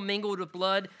hail mingled with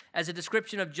blood as a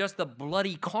description of just the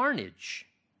bloody carnage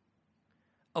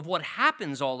of what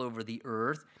happens all over the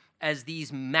earth as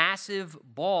these massive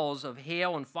balls of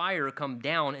hail and fire come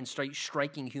down and start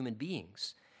striking human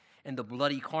beings and the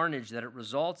bloody carnage that it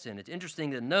results in? It's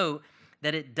interesting to note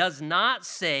that it does not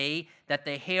say that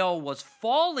the hail was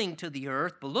falling to the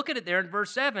earth, but look at it there in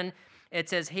verse 7. It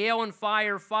says hail and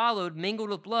fire followed, mingled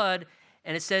with blood,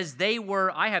 and it says they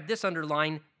were, I have this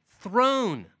underlined,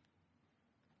 thrown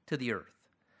to the earth.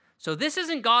 So this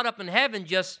isn't God up in heaven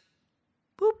just,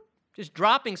 boop, just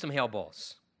dropping some hail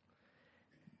balls.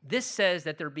 This says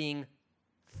that they're being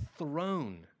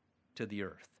thrown to the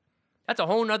earth. That's a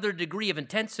whole other degree of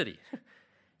intensity.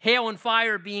 Hail and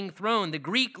fire being thrown. The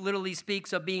Greek literally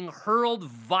speaks of being hurled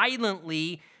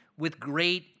violently with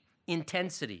great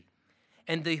intensity.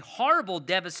 and the horrible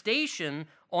devastation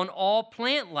on all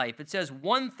plant life. It says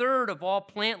 1/3 of all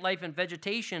plant life and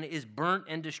vegetation is burnt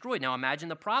and destroyed. Now imagine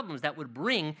the problems that would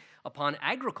bring upon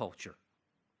agriculture,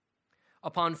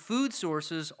 upon food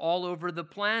sources all over the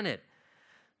planet,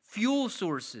 fuel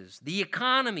sources, the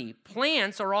economy.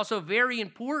 Plants are also very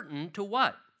important to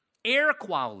what? Air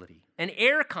quality and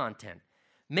air content,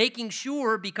 making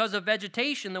sure because of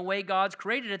vegetation, the way God's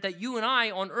created it, that you and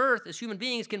I on earth as human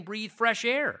beings can breathe fresh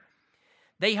air.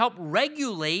 They help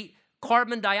regulate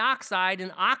carbon dioxide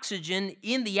and oxygen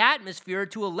in the atmosphere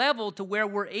to a level to where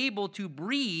we're able to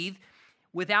breathe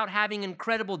without having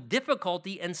incredible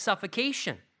difficulty and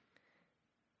suffocation.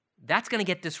 That's going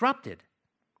to get disrupted.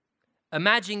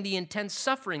 Imagine the intense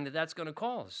suffering that that's going to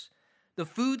cause. The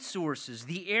food sources,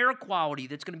 the air quality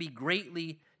that's going to be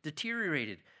greatly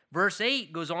deteriorated. Verse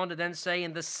 8 goes on to then say,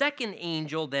 and the second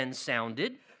angel then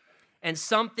sounded, and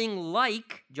something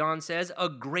like, John says, a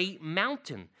great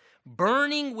mountain,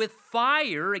 burning with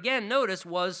fire, again, notice,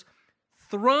 was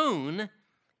thrown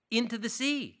into the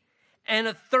sea. And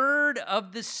 1/3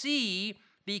 of the sea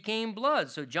became blood.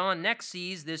 So John next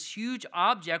sees this huge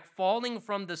object falling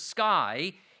from the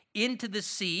sky into the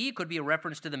sea. It could be a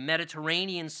reference to the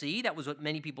Mediterranean Sea. That was what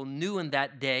many people knew in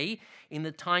that day, in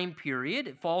the time period.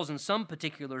 It falls in some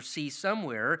particular sea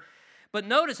somewhere. But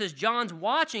notice as John's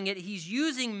watching it, he's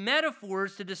using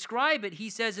metaphors to describe it. He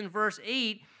says in verse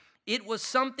 8, it was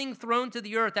something thrown to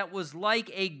the earth that was like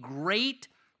a great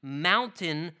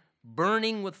mountain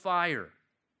burning with fire.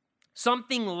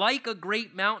 Something like a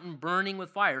great mountain burning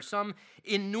with fire. Some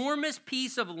enormous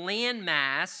piece of land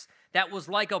mass that was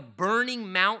like a burning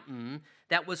mountain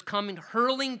that was coming,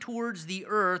 hurling towards the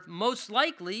earth, most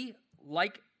likely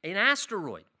like an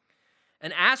asteroid.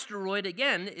 An asteroid,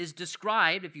 again, is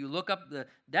described, if you look up the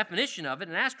definition of it,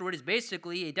 an asteroid is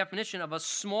basically a definition of a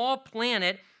small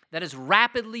planet that is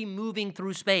rapidly moving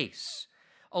through space.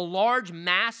 A large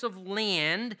mass of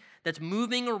land that's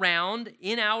moving around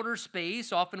in outer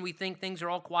space. Often we think things are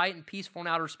all quiet and peaceful in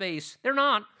outer space. They're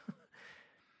not.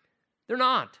 They're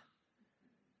not.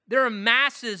 There are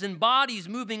masses and bodies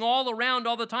moving all around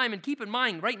all the time. And keep in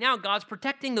mind, right now, God's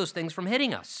protecting those things from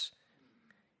hitting us.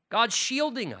 God's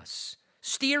shielding us,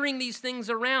 steering these things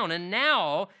around. And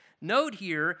now, note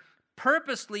here,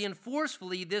 purposely and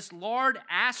forcefully, this large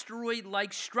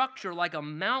asteroid-like structure, like a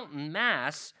mountain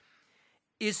mass,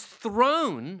 is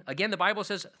thrown, again, the Bible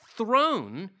says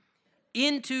thrown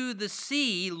into the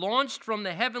sea, launched from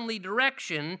the heavenly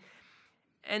direction.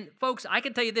 And folks, I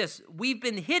can tell you this, we've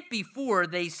been hit before,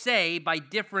 they say, by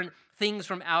different things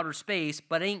from outer space,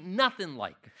 but ain't nothing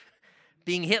like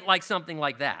being hit like something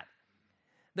like that.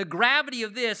 The gravity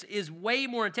of this is way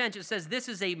more intense. It says this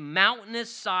is a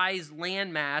mountainous-sized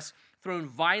landmass thrown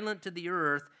violent to the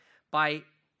earth by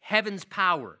heaven's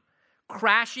power,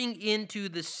 crashing into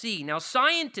the sea. Now,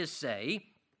 scientists say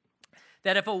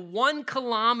that if a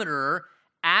 1-kilometer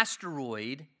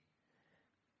asteroid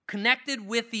connected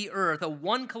with the earth, a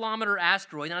 1-kilometer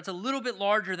asteroid, now it's a little bit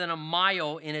larger than a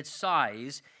mile in its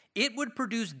size, it would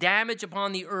produce damage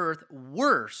upon the earth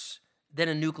worse than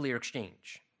a nuclear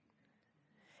exchange.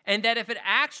 And that if it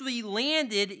actually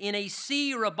landed in a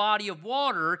sea or a body of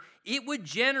water, it would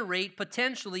generate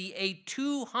potentially a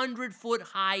 200-foot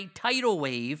high tidal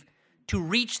wave to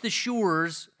reach the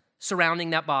shores surrounding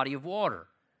that body of water.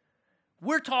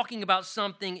 We're talking about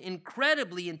something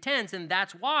incredibly intense, and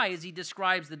that's why, as he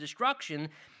describes the destruction,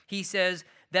 he says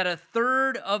that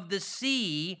 1/3 of the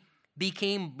sea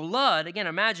became blood. Again,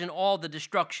 imagine all the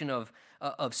destruction of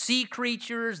sea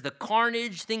creatures, the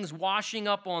carnage, things washing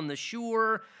up on the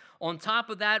shore. On top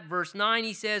of that, verse 9,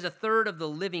 he says 1/3 of the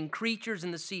living creatures in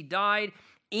the sea died,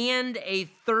 and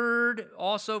 1/3,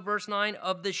 also verse 9,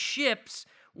 of the ships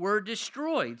were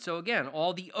destroyed. So again,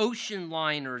 all the ocean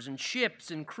liners and ships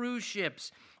and cruise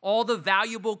ships, all the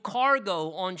valuable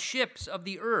cargo on ships of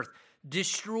the earth,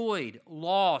 destroyed,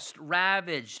 lost,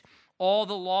 ravaged, all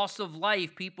the loss of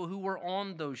life, people who were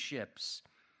on those ships.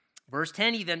 Verse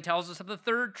 10, he then tells us of the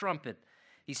 3rd trumpet.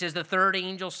 He says the 3rd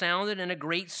angel sounded, and a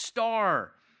great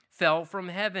star fell from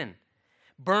heaven,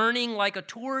 burning like a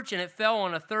torch, and it fell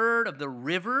on 1/3 of the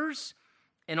rivers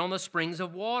and on the springs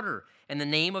of water. And the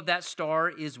name of that star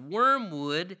is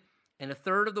wormwood, and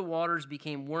 1/3 of the waters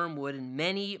became wormwood, and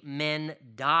many men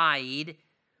died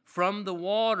from the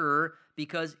water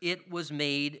because it was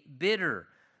made bitter.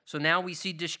 So now we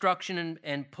see destruction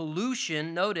and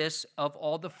pollution, notice, of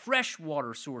all the fresh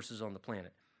water sources on the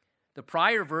planet. The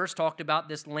prior verse talked about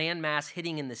this landmass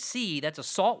hitting in the sea. That's a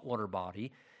saltwater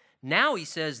body. Now he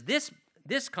says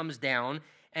this comes down,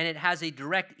 and it has a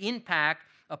direct impact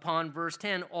upon, verse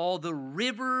 10, all the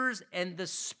rivers and the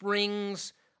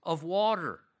springs of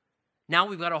water. Now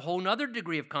we've got a whole other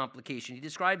degree of complication. He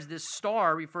describes this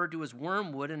star referred to as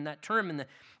wormwood, and that term in the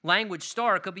language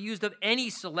star could be used of any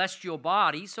celestial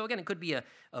body. So again, it could be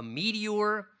a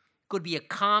meteor, could be a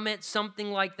comet, something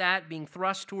like that being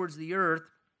thrust towards the earth.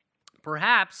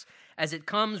 Perhaps as it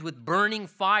comes with burning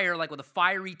fire, like with a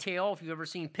fiery tail, if you've ever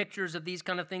seen pictures of these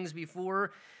kind of things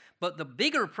before. But the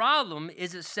bigger problem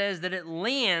is it says that it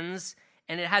lands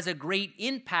and it has a great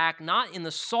impact, not in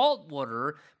the salt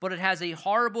water, but it has a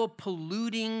horrible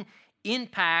polluting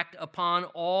impact upon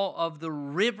all of the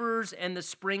rivers and the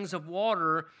springs of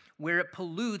water, where it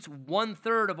pollutes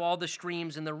 1/3 of all the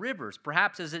streams and the rivers.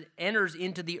 Perhaps as it enters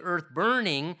into the earth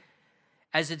burning,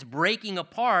 as it's breaking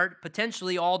apart,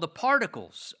 potentially all the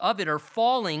particles of it are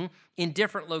falling in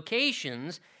different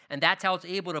locations, and that's how it's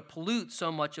able to pollute so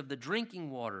much of the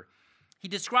drinking water. He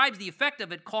describes the effect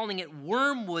of it, calling it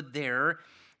wormwood there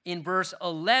in verse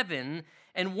 11.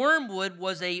 And wormwood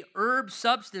was a herb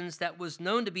substance that was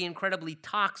known to be incredibly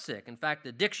toxic. In fact,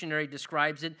 the dictionary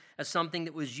describes it as something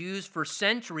that was used for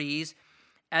centuries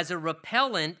as a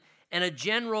repellent and a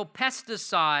general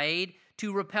pesticide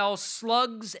to repel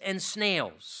slugs and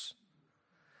snails.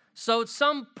 So it's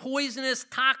some poisonous,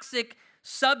 toxic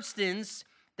substance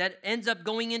that ends up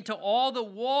going into all the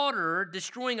water,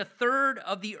 destroying 1/3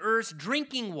 of the earth's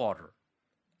drinking water.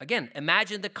 Again,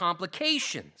 imagine the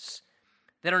complications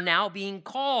that are now being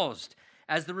caused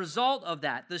as the result of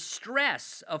that. The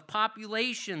stress of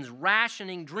populations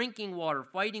rationing drinking water,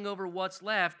 fighting over what's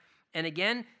left. And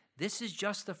again, this is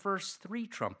just the first 3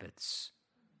 trumpets.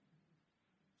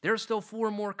 There are still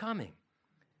 4 more coming.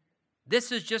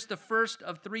 This is just the first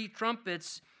of 3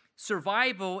 trumpets.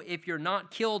 Survival, if you're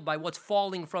not killed by what's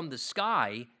falling from the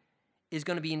sky, is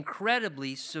going to be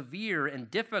incredibly severe and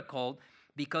difficult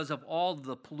because of all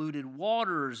the polluted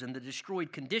waters and the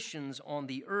destroyed conditions on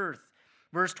the earth.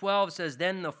 Verse 12 says,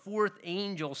 "Then the 4th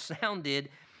angel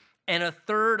sounded, and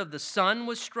 1/3 of the sun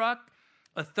was struck,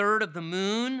 1/3 of the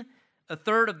moon,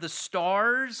 1/3 of the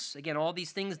stars," again, all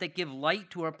these things that give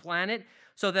light to our planet,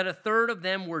 "so that 1/3 of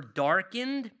them were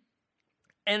darkened,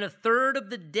 and 1/3 of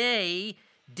the day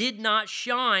did not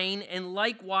shine, and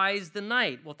likewise the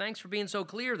night." Well, thanks for being so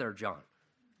clear there, John.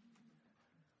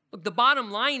 Look, the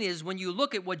bottom line is, when you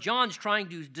look at what John's trying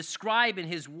to describe in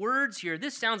his words here,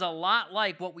 this sounds a lot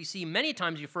like what we see many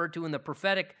times referred to in the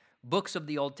prophetic books of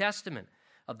the Old Testament,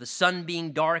 of the sun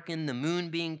being darkened, the moon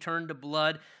being turned to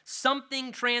blood.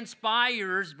 Something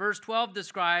transpires, verse 12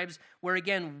 describes, where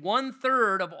again,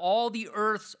 1/3 of all the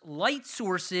earth's light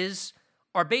sources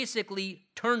are basically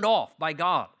turned off by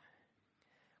God,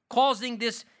 causing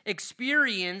this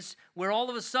experience where all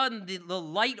of a sudden the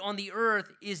light on the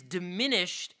earth is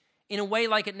diminished in a way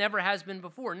like it never has been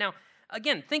before. Now,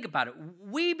 again, think about it.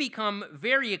 We become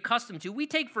very accustomed to, we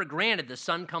take for granted the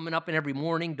sun coming up in every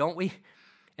morning, don't we?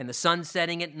 And the sun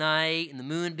setting at night and the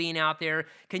moon being out there.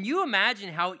 Can you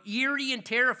imagine how eerie and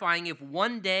terrifying if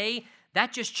one day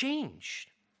that just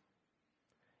changed?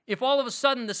 If all of a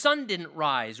sudden the sun didn't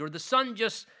rise, or the sun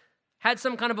just had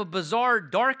some kind of a bizarre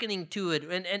darkening to it,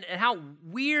 and how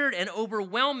weird and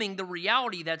overwhelming the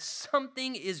reality that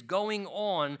something is going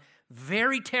on,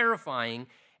 very terrifying,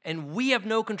 and we have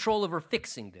no control over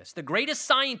fixing this. The greatest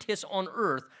scientists on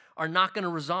earth are not going to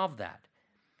resolve that.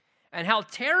 And how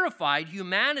terrified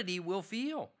humanity will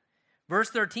feel. Verse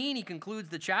 13, he concludes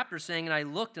the chapter saying, "And I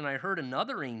looked and I heard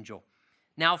another angel,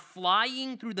 now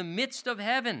flying through the midst of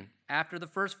heaven," after the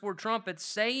first 4 trumpets,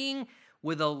 saying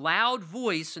with a loud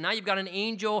voice. So now you've got an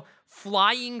angel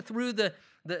flying through the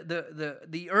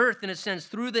earth, in a sense,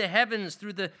 through the heavens,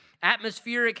 through the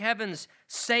atmospheric heavens,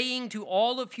 saying to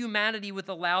all of humanity with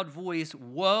a loud voice,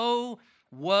 "Woe,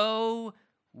 woe,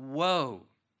 woe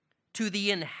to the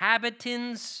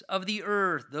inhabitants of the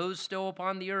earth," those still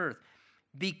upon the earth,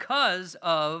 "because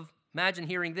of," imagine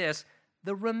hearing this,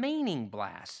 "the remaining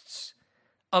blasts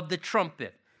of the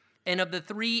trumpet and of the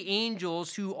 3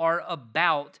 angels who are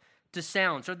about to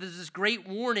sound." So there's this great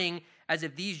warning, as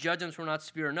if these judgments were not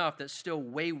severe enough, that still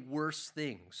way worse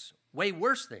things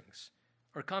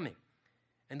are coming.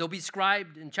 And they'll be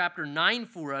described in chapter 9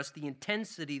 for us, the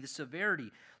intensity, the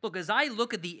severity. Look, as I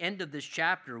look at the end of this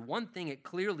chapter, one thing it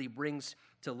clearly brings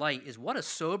to light is what a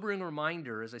sobering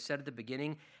reminder, as I said at the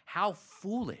beginning, how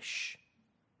foolish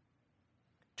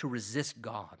to resist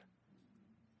God.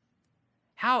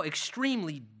 How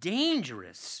extremely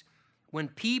dangerous when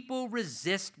people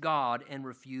resist God and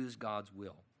refuse God's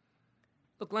will.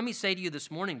 Look, let me say to you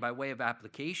this morning by way of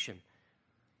application,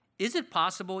 is it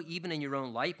possible even in your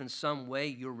own life in some way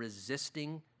you're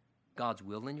resisting God's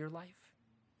will in your life?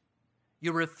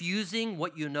 You're refusing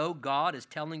what you know God is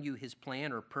telling you his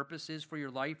plan or purpose is for your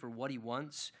life or what he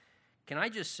wants? Can I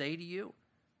just say to you,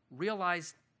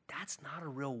 realize that's not a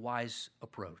real wise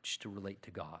approach to relate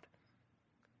to God.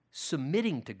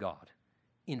 Submitting to God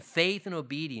in faith and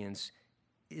obedience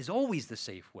is always the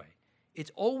safe way.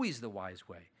 It's always the wise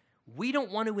way. We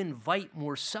don't want to invite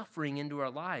more suffering into our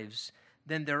lives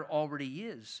than there already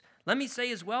is. Let me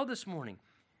say as well this morning,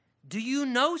 do you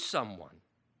know someone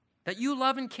that you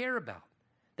love and care about,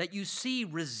 that you see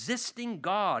resisting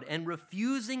God and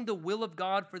refusing the will of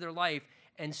God for their life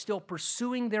and still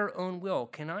pursuing their own will?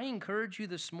 Can I encourage you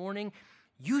this morning?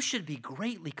 You should be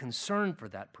greatly concerned for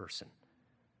that person.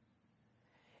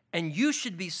 And you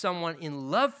should be someone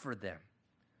in love for them,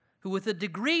 who with a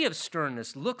degree of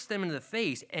sternness looks them in the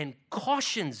face and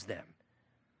cautions them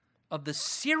of the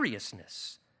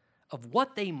seriousness of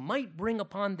what they might bring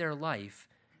upon their life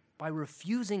by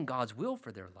refusing God's will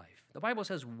for their life. The Bible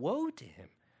says, woe to him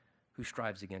who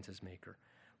strives against his maker.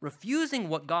 Refusing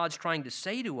what God's trying to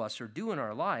say to us or do in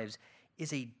our lives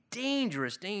is a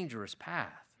dangerous, dangerous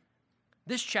path.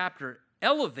 This chapter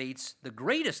elevates the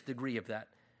greatest degree of that,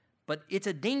 but it's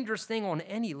a dangerous thing on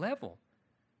any level.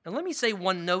 And let me say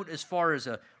one note as far as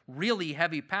a really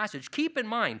heavy passage. Keep in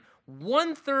mind,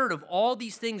 1/3 of all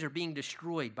these things are being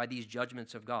destroyed by these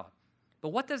judgments of God. But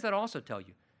what does that also tell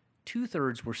you?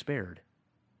 2/3 were spared.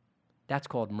 That's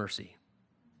called mercy.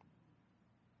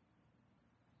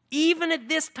 Even at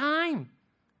this time,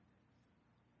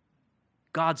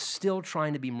 God's still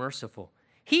trying to be merciful.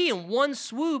 He, in one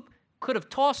swoop, could have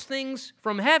tossed things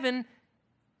from heaven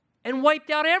and wiped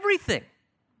out everything.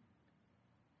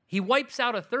 He wipes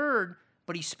out 1/3,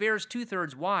 but he spares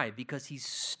 2/3. Why? Because he's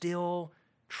still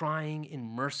trying in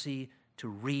mercy to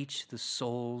reach the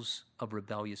souls of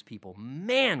rebellious people.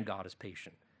 Man, God is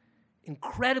patient.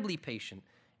 Incredibly patient,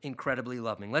 incredibly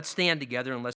loving. Let's stand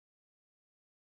together and let's